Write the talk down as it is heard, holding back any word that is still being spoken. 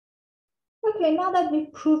Okay, now that we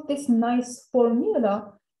proved this nice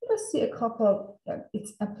formula, let's see a couple of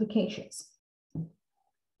its applications.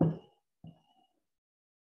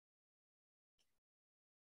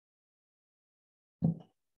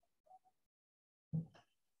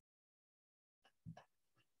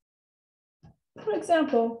 For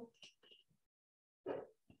example,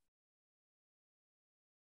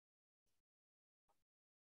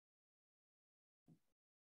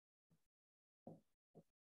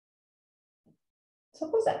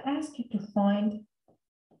 suppose I ask you to find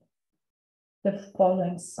the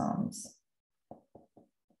following sums.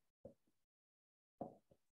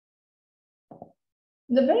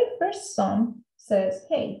 The very first sum says,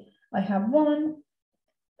 hey, I have 1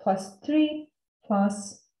 plus 3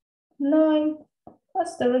 plus 9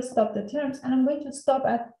 plus the rest of the terms, and I'm going to stop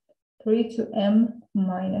at 3 to m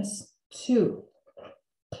minus 2.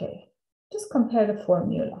 Okay, just compare the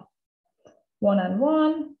formula. 1 and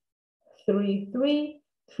 1, 3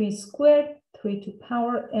 squared, 3 to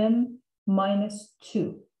power m minus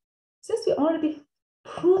 2. Since we already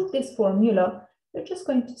proved this formula, we're just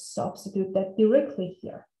going to substitute that directly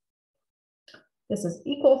here. This is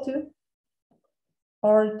equal to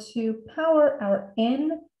r2 power, our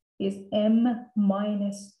n is m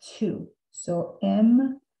minus 2. So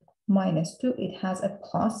m minus 2, it has a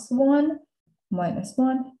plus 1 minus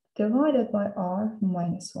 1 divided by r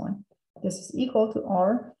minus 1. This is equal to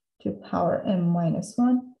r to power m minus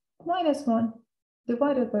 1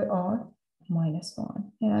 divided by r minus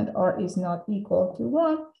 1. And r is not equal to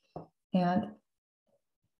 1. And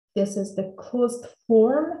this is the closed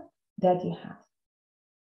form that you have.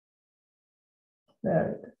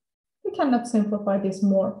 Very good. We cannot simplify this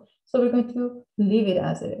more. So we're going to leave it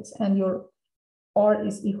as it is. And your r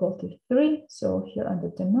is equal to 3. So here on the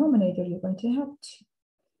denominator, you're going to have 2.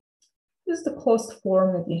 This is the closed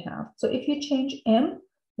form that you have. So if you change m,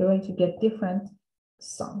 you're going to get different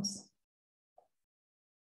sums.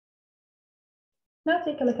 Now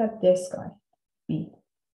take a look at this guy, b.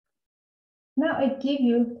 Now I give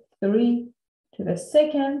you 3 to the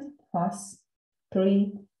second plus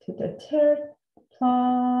 3 to the third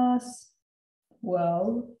plus,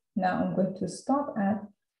 well, now I'm going to stop at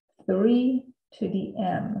 3 to the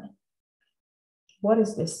m. What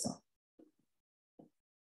is this sum?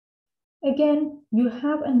 Again, you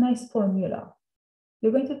have a nice formula.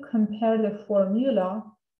 You're going to compare the formula,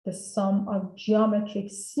 the sum of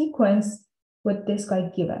geometric sequence, with this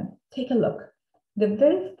guy given. Take a look. The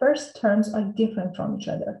very first terms are different from each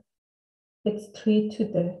other. It's 3 to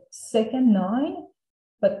the second 9,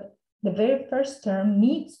 but the very first term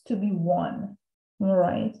needs to be 1. All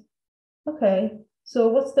right. Okay, so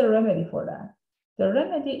what's the remedy for that? The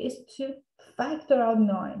remedy is to factor out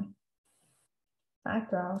 9.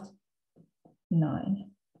 Factor out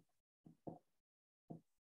 9.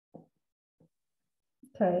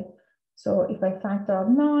 Okay, so if I factor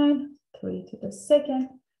out 9, 3 to the second,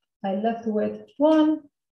 I left with 1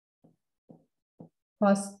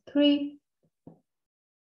 plus 3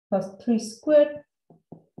 squared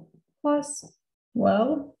plus,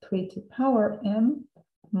 well, 3 to power m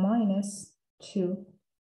minus 2.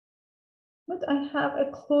 But I have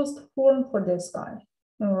a closed form for this guy.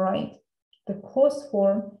 All right, the closed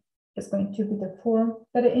form is going to be the form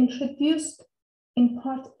that I introduced in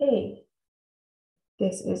part A.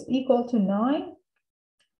 This is equal to 9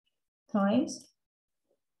 times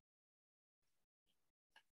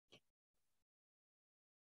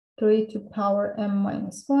 3 to power m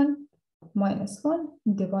minus 1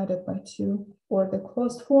 divided by 2, or the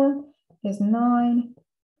closed form is 9. You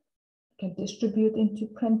can distribute into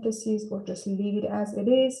parentheses or just leave it as it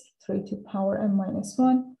is. 3 to power m minus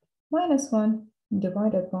 1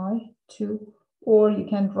 divided by 2, or you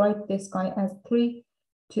can write this guy as 3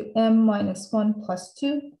 to m minus 1 plus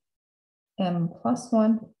 2, m plus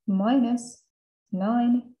 1 minus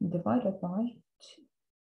 9 divided by